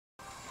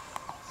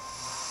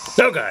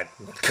Oh god!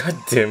 God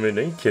damn it,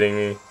 are you kidding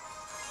me?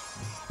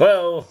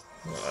 Well,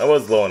 I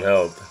was low on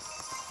health,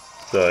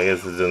 so I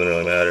guess it doesn't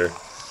really matter.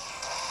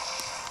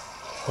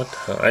 What the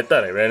hell? I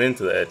thought I ran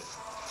into that.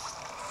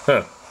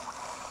 Huh.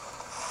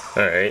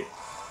 Alright.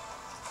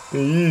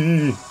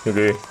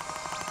 Okay.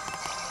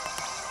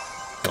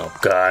 Oh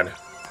god.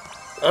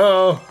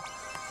 Oh!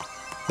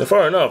 They're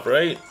far enough,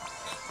 right?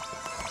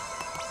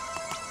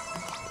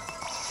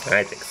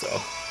 I think so.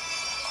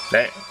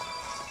 Damn.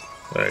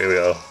 Alright, here we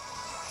go.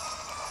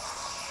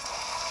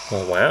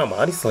 Oh wow,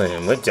 body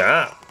slam. Good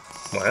job.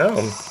 Wow.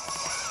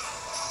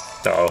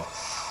 Uh-oh.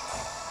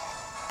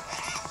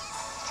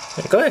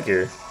 Hey, go back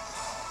here.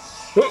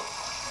 Whoa.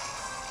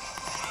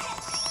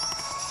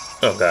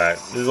 Oh god.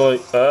 This is only...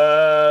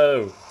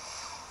 Oh!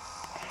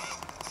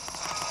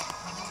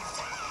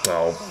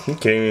 Oh, you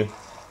kidding me?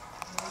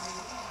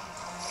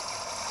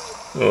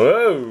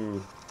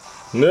 Whoa!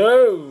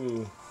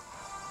 No!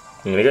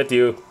 I'm gonna get to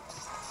you.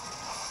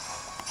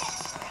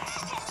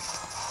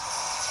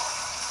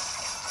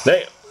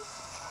 Damn!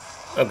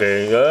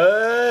 Okay,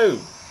 oh!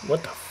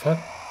 What the fuck?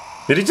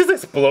 Did he just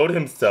explode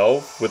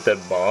himself with that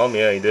bomb?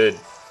 Yeah, he did.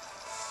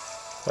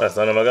 What a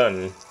son of a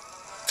gun.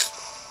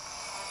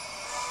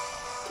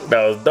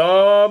 That was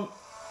dumb!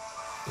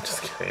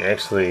 Just kidding,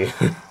 actually.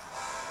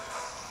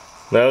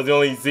 That was the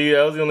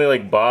only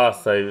like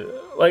boss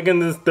like in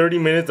this 30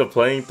 minutes of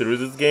playing through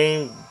this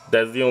game,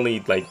 that's the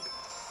only like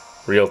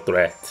real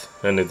threat.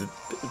 And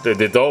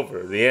it's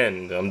over, the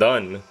end, I'm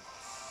done.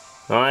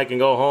 Now I can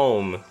go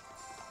home.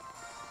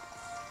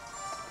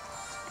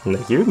 And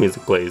the hero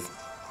music plays.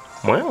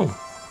 Wow.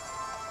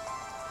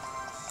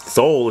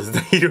 Soul is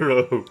the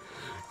hero.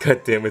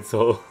 God damn it,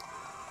 Soul.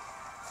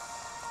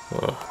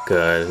 Oh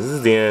god, this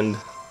is the end.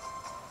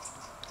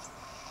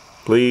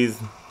 Please.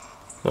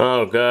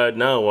 Oh god,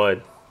 now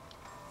what?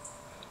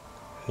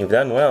 You've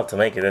done well to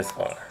make it this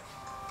far.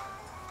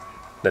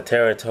 The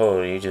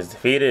territory you just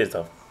defeated is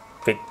a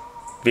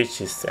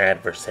vicious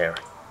adversary.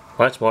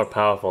 Much more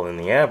powerful than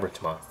the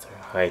average monster,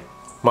 I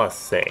must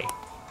say.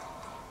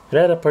 It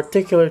had a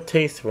particular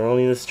taste for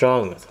only the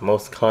strongest and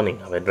most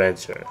cunning of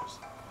adventurers.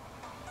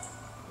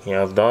 You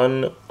have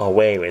done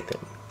away with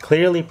him,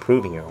 clearly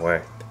proving your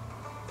worth.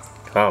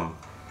 Come,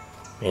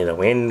 may the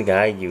wind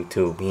guide you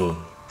to me.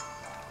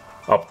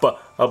 But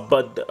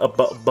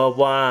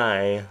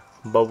why?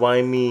 But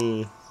why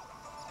me?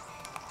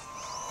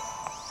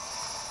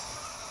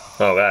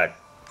 Oh god.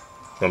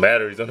 My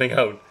battery's running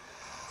out.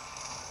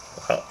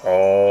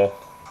 Uh-oh.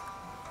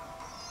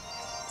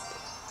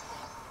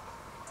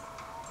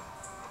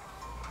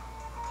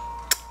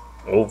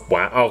 Oh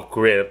wow. Oh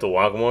great, I have to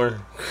walk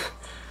more.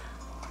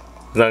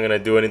 It's not gonna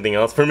do anything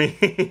else for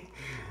me.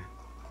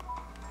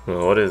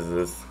 Oh, what is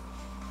this?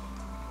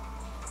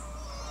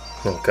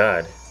 Oh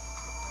god.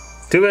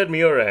 Too bad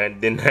Miura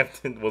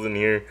wasn't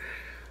here.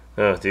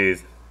 Oh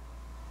jeez.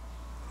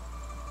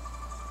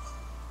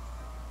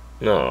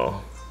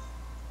 No.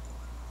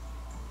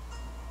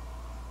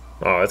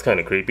 Oh, that's kind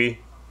of creepy.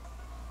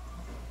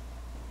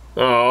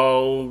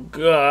 Oh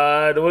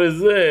god, what is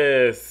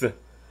this?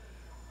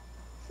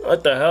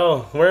 What the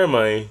hell? Where am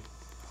I?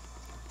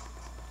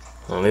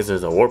 Oh, at least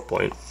there's a warp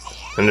point.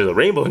 And there's a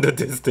rainbow in the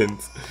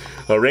distance.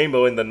 A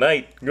rainbow in the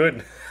night.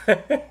 Good.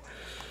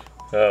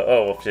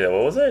 Oh shit,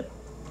 what was it?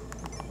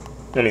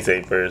 Let me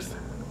save first.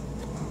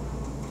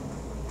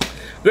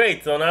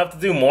 Great, so now I have to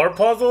do more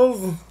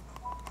puzzles?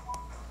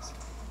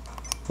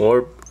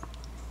 Warp.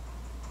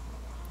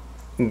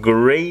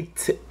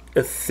 Great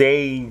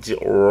Sage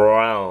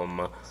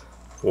Realm.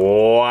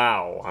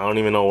 Wow, I don't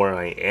even know where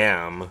I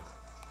am.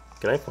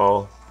 Can I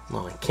fall?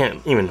 No, I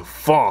can't even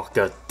fall.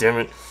 God damn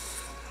it.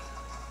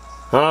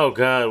 Oh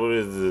god, what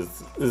is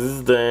this? Is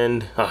this the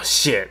end? Oh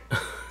shit.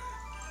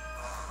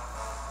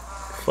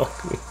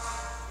 Fuck me.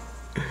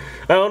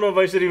 I don't know if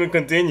I should even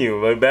continue.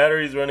 My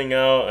battery's running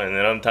out, and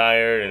then I'm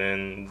tired,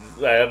 and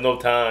then I have no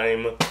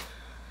time.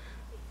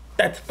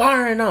 That's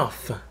far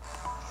enough.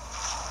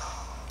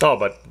 Oh,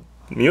 but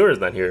Miura's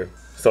not here,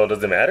 so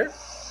does it matter?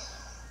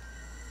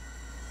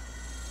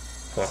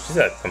 Oh, she's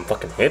got some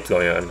fucking hips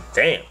going on.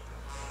 Damn.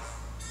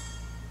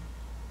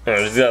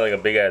 Oh, she's got like a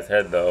big ass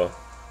head though.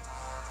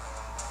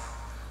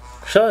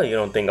 Surely you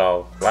don't think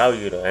I'll allow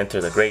you to enter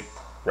the great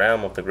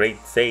realm of the great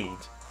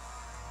sage.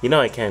 You know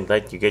I can't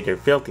let you get your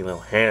filthy little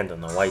hand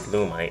on the white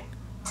lumite.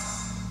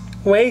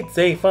 Wait,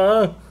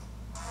 Seifa!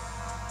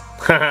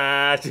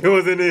 Haha, she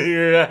wasn't in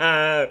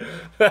here.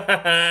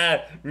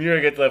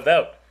 Miura gets left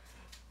out.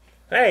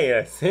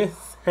 Hey,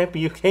 sis, happy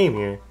you came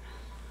here.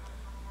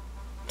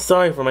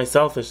 Sorry for my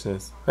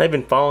selfishness. I've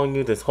been following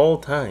you this whole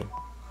time.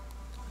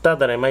 Thought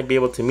that I might be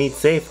able to meet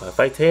Seifa if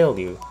I tailed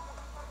you.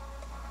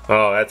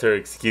 Oh, that's her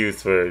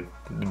excuse for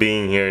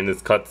being here in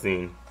this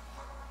cutscene.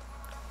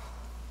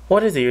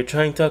 What is it you're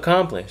trying to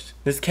accomplish?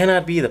 This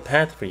cannot be the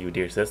path for you,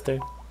 dear sister.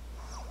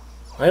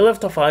 I live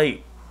to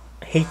fight.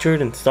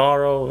 Hatred and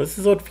sorrow. This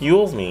is what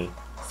fuels me,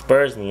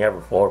 spurs me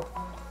ever forward.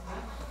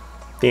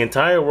 The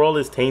entire world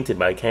is tainted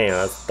by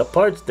chaos. The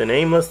parched and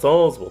aimless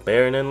souls will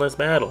bear an endless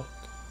battle.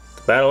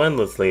 To battle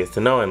endlessly is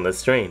to know endless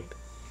strength.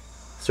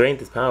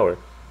 Strength is power.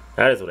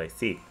 That is what I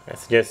seek. I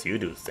suggest you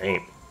do the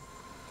same.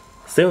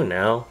 Soon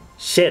now.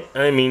 Shit,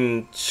 I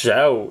mean,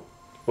 Shao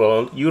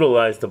will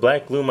utilize the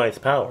Black Lumite's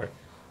power,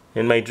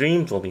 and my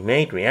dreams will be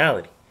made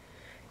reality.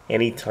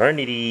 An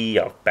eternity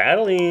of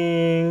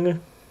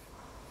battling.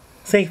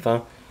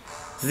 Seifa,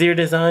 is this your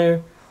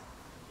desire?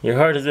 Your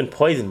heart has been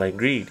poisoned by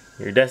greed.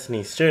 Your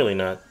destiny is surely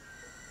not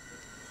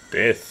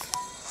this.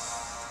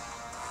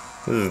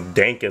 This is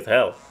dank as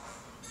hell.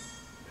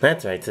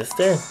 That's right,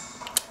 sister.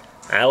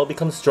 I will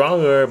become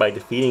stronger by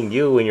defeating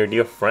you and your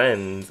dear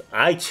friends.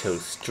 I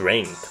chose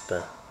strength.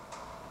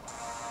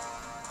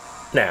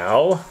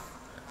 Now,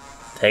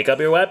 take up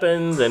your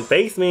weapons and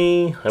face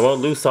me. I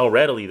won't lose so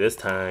readily this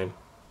time.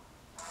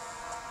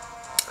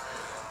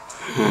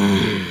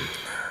 I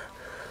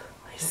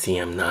see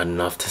I'm not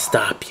enough to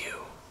stop you.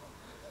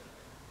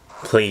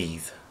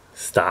 Please,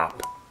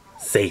 stop.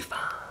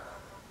 Seifa.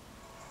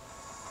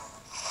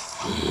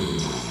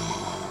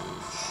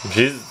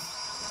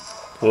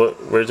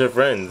 Where's her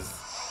friends?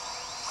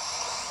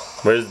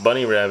 Where's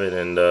Bunny Rabbit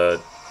and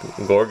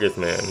Gorgus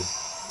Man?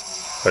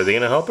 Are they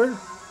gonna help her?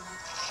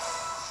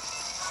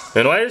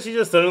 And why did she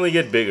just suddenly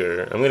get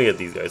bigger? I'm gonna get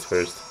these guys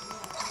first.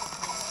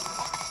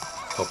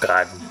 Oh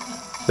god.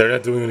 They're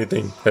not doing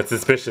anything. That's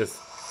suspicious.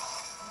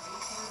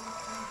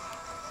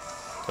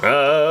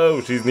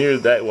 Oh, she's near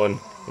that one.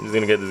 I'm just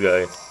gonna get this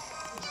guy.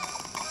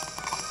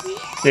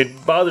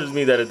 It bothers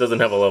me that it doesn't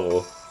have a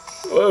level.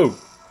 Whoa!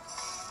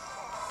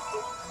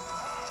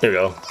 Here we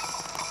go.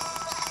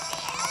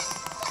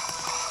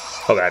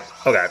 Oh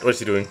god, what's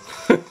she doing?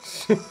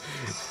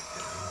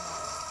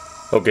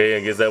 Okay, I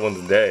guess that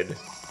one's dead.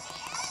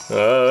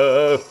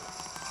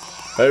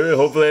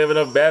 Hopefully I have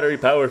enough battery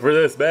power for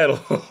this battle.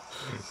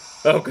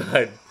 Oh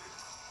god.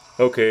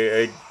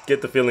 Okay, I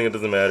get the feeling it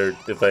doesn't matter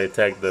if I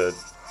attack the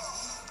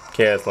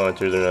chaos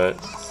launchers or not.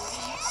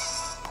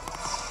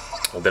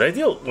 Oh, did I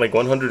deal like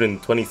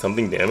 120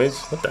 something damage?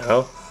 What the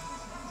hell?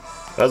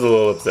 That was a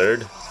little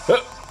absurd.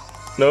 Oh,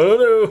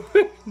 no.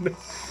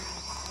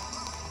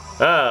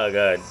 Ah,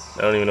 god.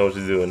 I don't even know what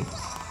she's doing.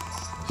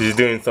 She's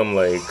doing some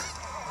like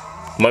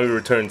Mummy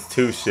Returns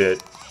 2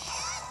 shit.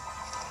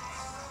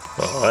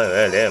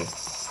 Oh, damn.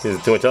 This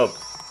is too much help.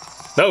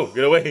 No,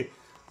 get away.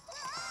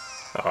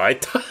 Oh, I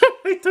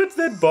touched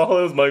that ball.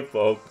 It was my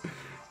fault.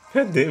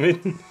 God damn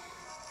it.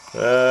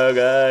 Oh,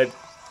 god.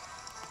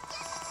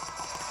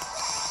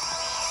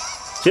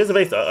 She has to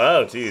face...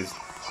 Oh, jeez.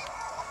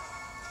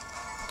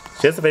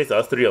 She has to face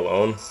us three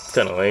alone. It's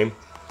kind of lame.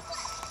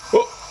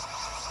 Oh.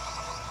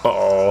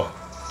 Uh-oh.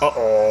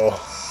 Uh-oh.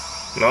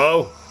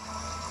 No.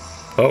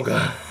 Oh,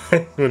 god.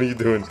 What are you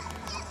doing?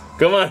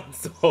 Come on,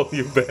 Soul,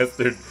 you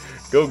bastard.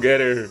 Go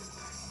get her.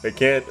 I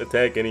can't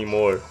attack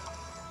anymore.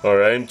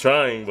 Or I'm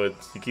trying, but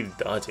she keeps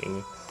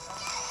dodging.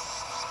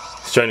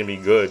 She's trying to be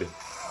good.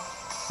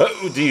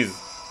 Oh, jeez.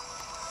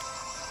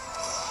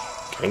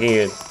 I can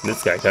get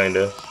this guy,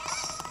 kinda.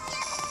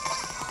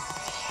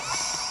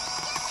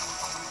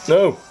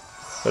 No!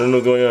 I don't know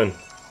what's going on.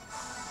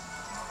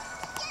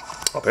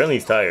 Oh, apparently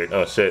he's tired.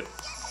 Oh, shit.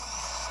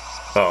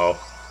 Uh-oh.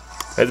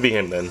 Has to be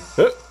him, then.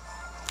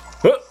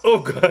 Oh,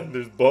 God,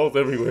 there's balls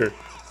everywhere.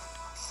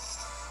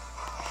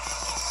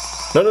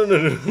 No.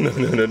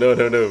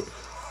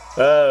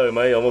 Oh, am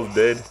I almost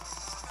dead?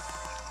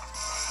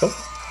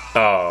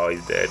 Oh,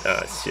 he's dead.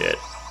 Oh, shit.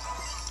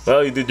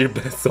 Well, you did your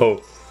best,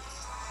 Soul.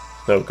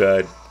 Oh,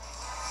 God.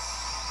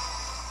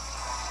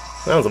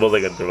 I don't suppose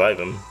I could revive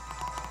him.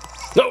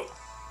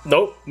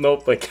 No!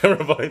 Nope, I can't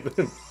revive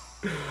him.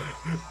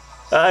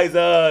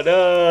 Aiza,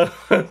 no!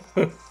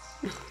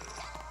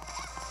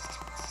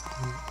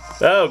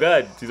 Oh,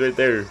 God, she's right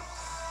there.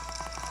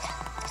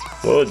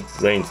 What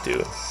would range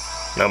do?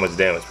 Not much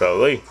damage,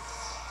 probably.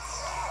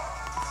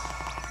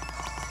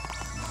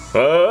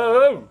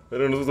 Oh! I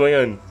don't know what's going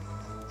on.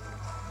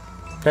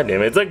 God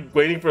damn it, it's like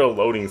waiting for a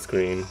loading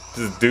screen.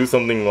 Just do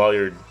something while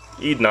you're...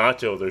 Eat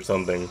nachos or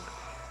something.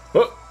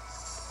 Oh!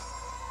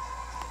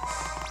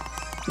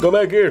 Go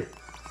back here!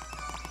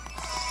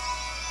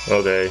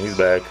 Okay, he's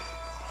back.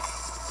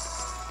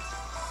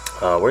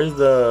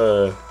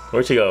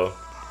 Where'd she go?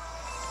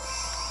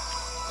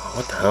 Oh,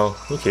 what the hell?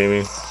 Are you kidding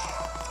me?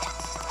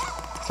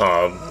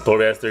 Oh, poor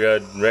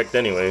bastard got wrecked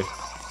anyway.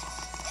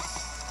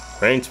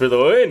 Range for the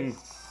win!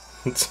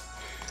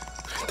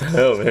 What the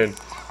hell, man?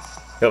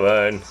 Come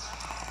on.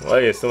 Why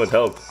is so much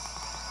health?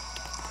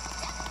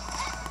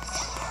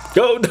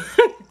 Go!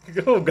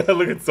 Oh god,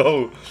 look at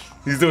Soul.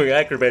 He's doing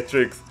acrobat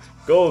tricks.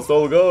 Go,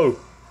 Soul, go!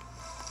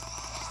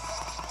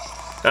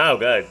 Oh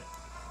god.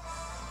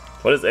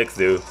 What does X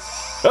do?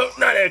 Oh,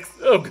 not X!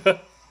 Oh god.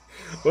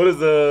 What is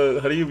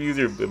how do you use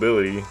your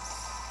ability?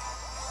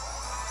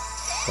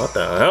 What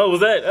the hell was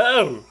that?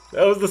 Oh!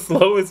 That was the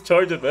slowest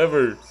charge up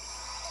ever.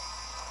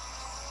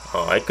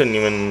 Oh, I couldn't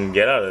even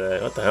get out of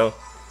that. What the hell?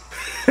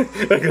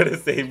 I gotta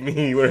save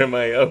me. Where am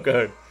I? Oh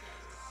god.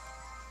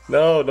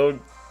 No,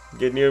 don't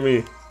get near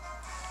me.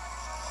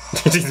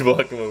 She's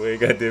blocking my way,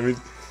 god damn it.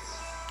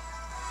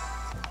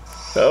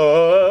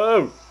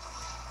 Oh!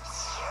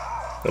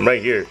 I'm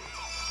right here.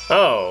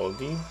 Oh,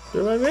 you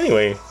revive me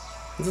anyway.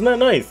 Isn't that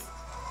nice?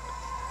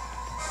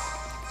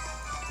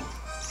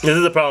 This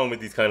is the problem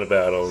with these kind of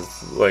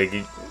battles. Like,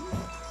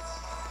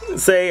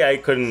 say I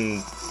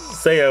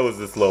was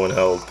this low in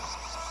health.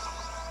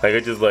 I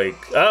could just like,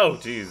 oh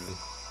jeez.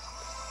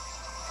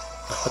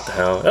 What the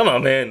hell? Come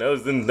on, man. That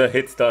was in the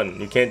hit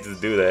stun. You can't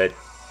just do that.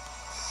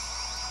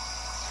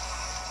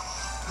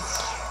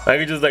 I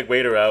could just like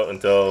wait her out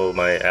until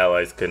my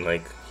allies can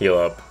like heal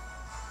up.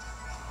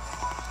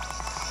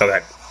 Okay.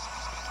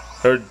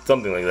 Or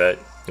something like that.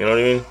 You know what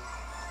I mean?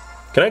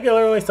 Can I kill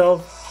her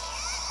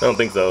myself? I don't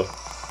think so.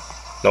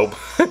 Nope.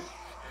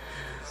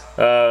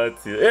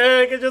 Let's see. Yeah,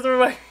 I can just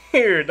revive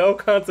here. No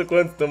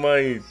consequence to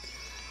my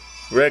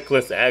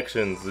reckless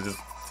actions. Just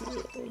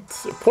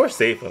poor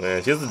Seifa,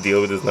 man. She has to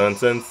deal with this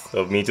nonsense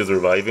of me just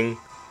reviving.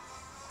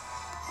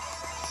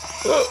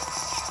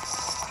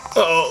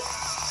 Uh-oh.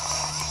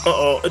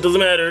 Uh-oh. It doesn't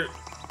matter.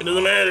 It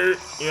doesn't matter.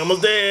 You're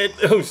almost dead.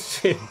 Oh,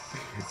 shit.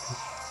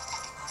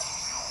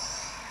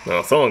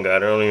 No, someone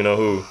got her. I don't even know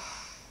who.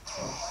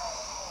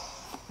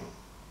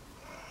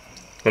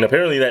 And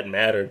apparently that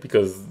mattered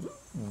because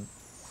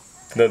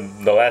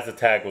the last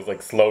attack was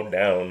like slowed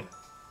down.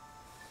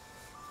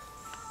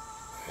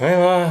 I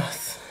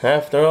lost.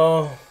 After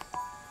all,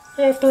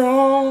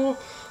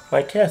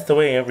 I cast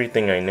away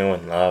everything I knew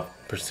and loved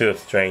in pursuit of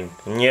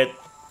strength, and yet,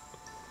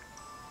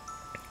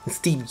 this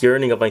deep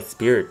yearning of my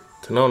spirit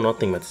to know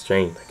nothing but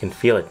strength, I can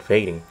feel it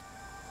fading.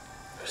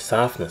 There's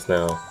softness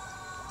now.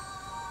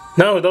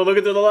 No, don't look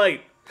into the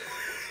light!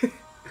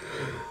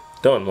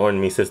 Don't mourn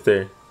me,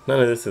 sister.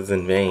 None of this is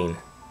in vain.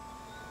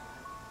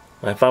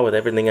 I fought with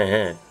everything I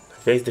had. I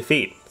faced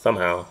defeat.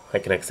 Somehow, I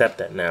can accept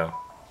that now.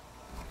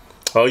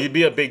 Oh, you'd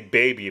be a big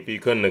baby if you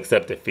couldn't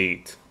accept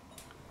defeat.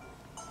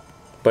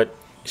 But,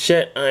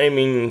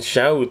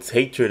 Shout's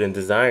hatred and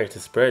desire to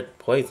spread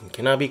poison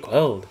cannot be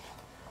quelled.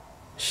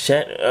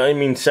 Shout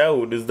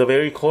is the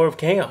very core of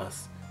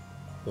chaos.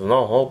 There's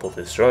no hope of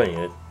destroying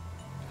it.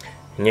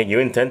 And yet you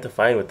intend to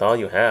fight with all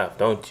you have,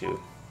 don't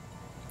you?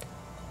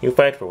 You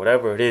fight for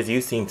whatever it is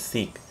you seem to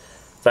seek.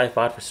 As I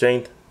fought for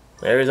strength,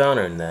 there is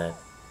honor in that.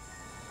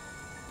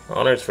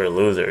 Honor's for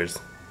losers.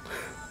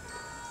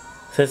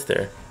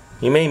 Sister,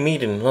 you may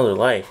meet in another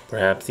life,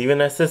 perhaps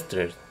even as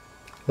sisters.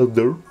 A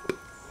derp.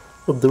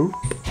 A derp.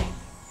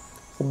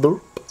 A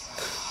derp.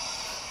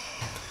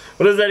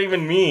 What does that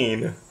even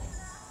mean?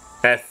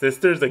 As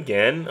sisters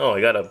again? Oh,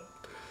 I got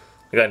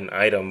an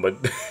item,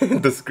 but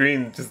the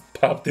screen just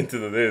popped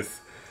into this.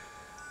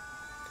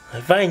 I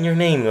find your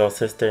name, little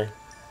sister.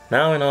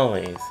 Now and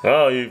always.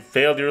 Oh, you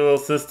failed your little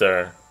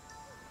sister.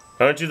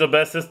 Aren't you the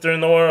best sister in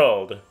the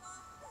world?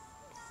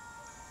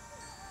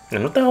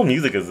 And what the hell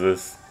music is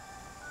this?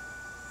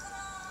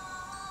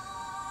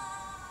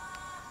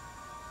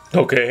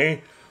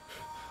 Okay.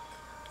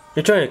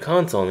 You're trying to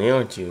console me,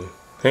 aren't you?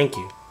 Thank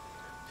you.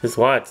 Just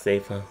watch,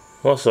 Seifa.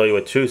 I'll show you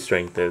what true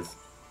strength is.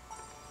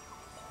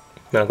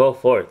 Now go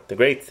forth. The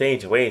great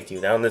sage awaits you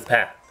down this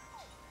path.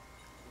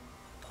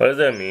 What does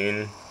that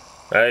mean?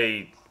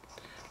 I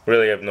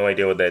really have no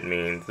idea what that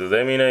means. Does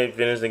that mean I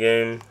finish the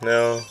game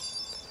now?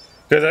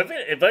 Because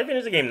if I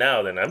finish the game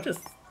now, then I'm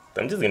just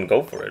gonna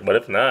go for it. But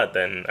if not,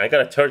 then I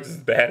gotta charge this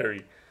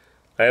battery.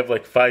 I have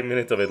like 5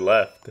 minutes of it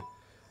left.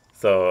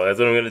 So that's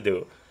what I'm gonna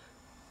do.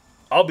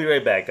 I'll be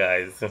right back,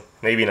 guys.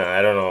 Maybe not,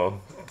 I don't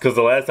know. Because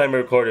the last time I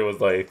recorded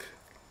was like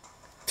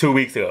 2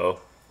 weeks ago.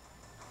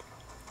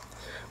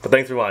 But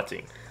thanks for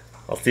watching.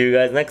 I'll see you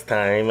guys next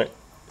time.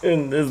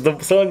 And as the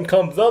sun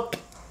comes up,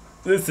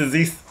 is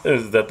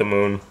that the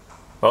moon?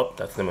 Oh,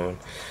 that's the moon.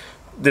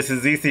 This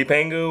is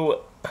ZCpengu,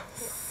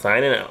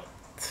 signing out.